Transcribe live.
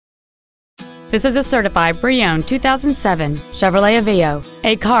This is a certified pre-owned 2007 Chevrolet Aveo,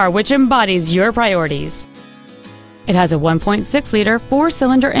 a car which embodies your priorities. It has a 1.6-liter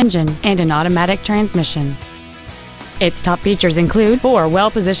four-cylinder engine and an automatic transmission. Its top features include 4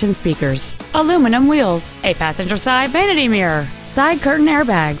 well-positioned speakers, aluminum wheels, a passenger side vanity mirror, side curtain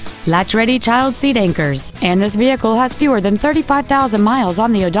airbags, latch-ready child seat anchors, and this vehicle has fewer than 35,000 miles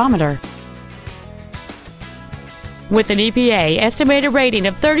on the odometer. With an EPA estimated rating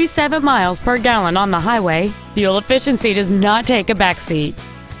of 37 miles per gallon on the highway, fuel efficiency does not take a backseat.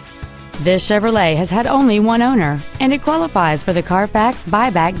 This Chevrolet has had only one owner, and it qualifies for the Carfax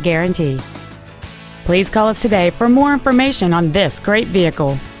buyback guarantee. Please call us today for more information on this great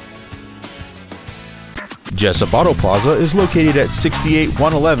vehicle. Jessup Auto Plaza is located at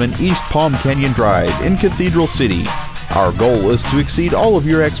 68111 East Palm Canyon Drive in Cathedral City. Our goal is to exceed all of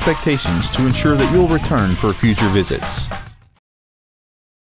your expectations to ensure that you'll return for future visits.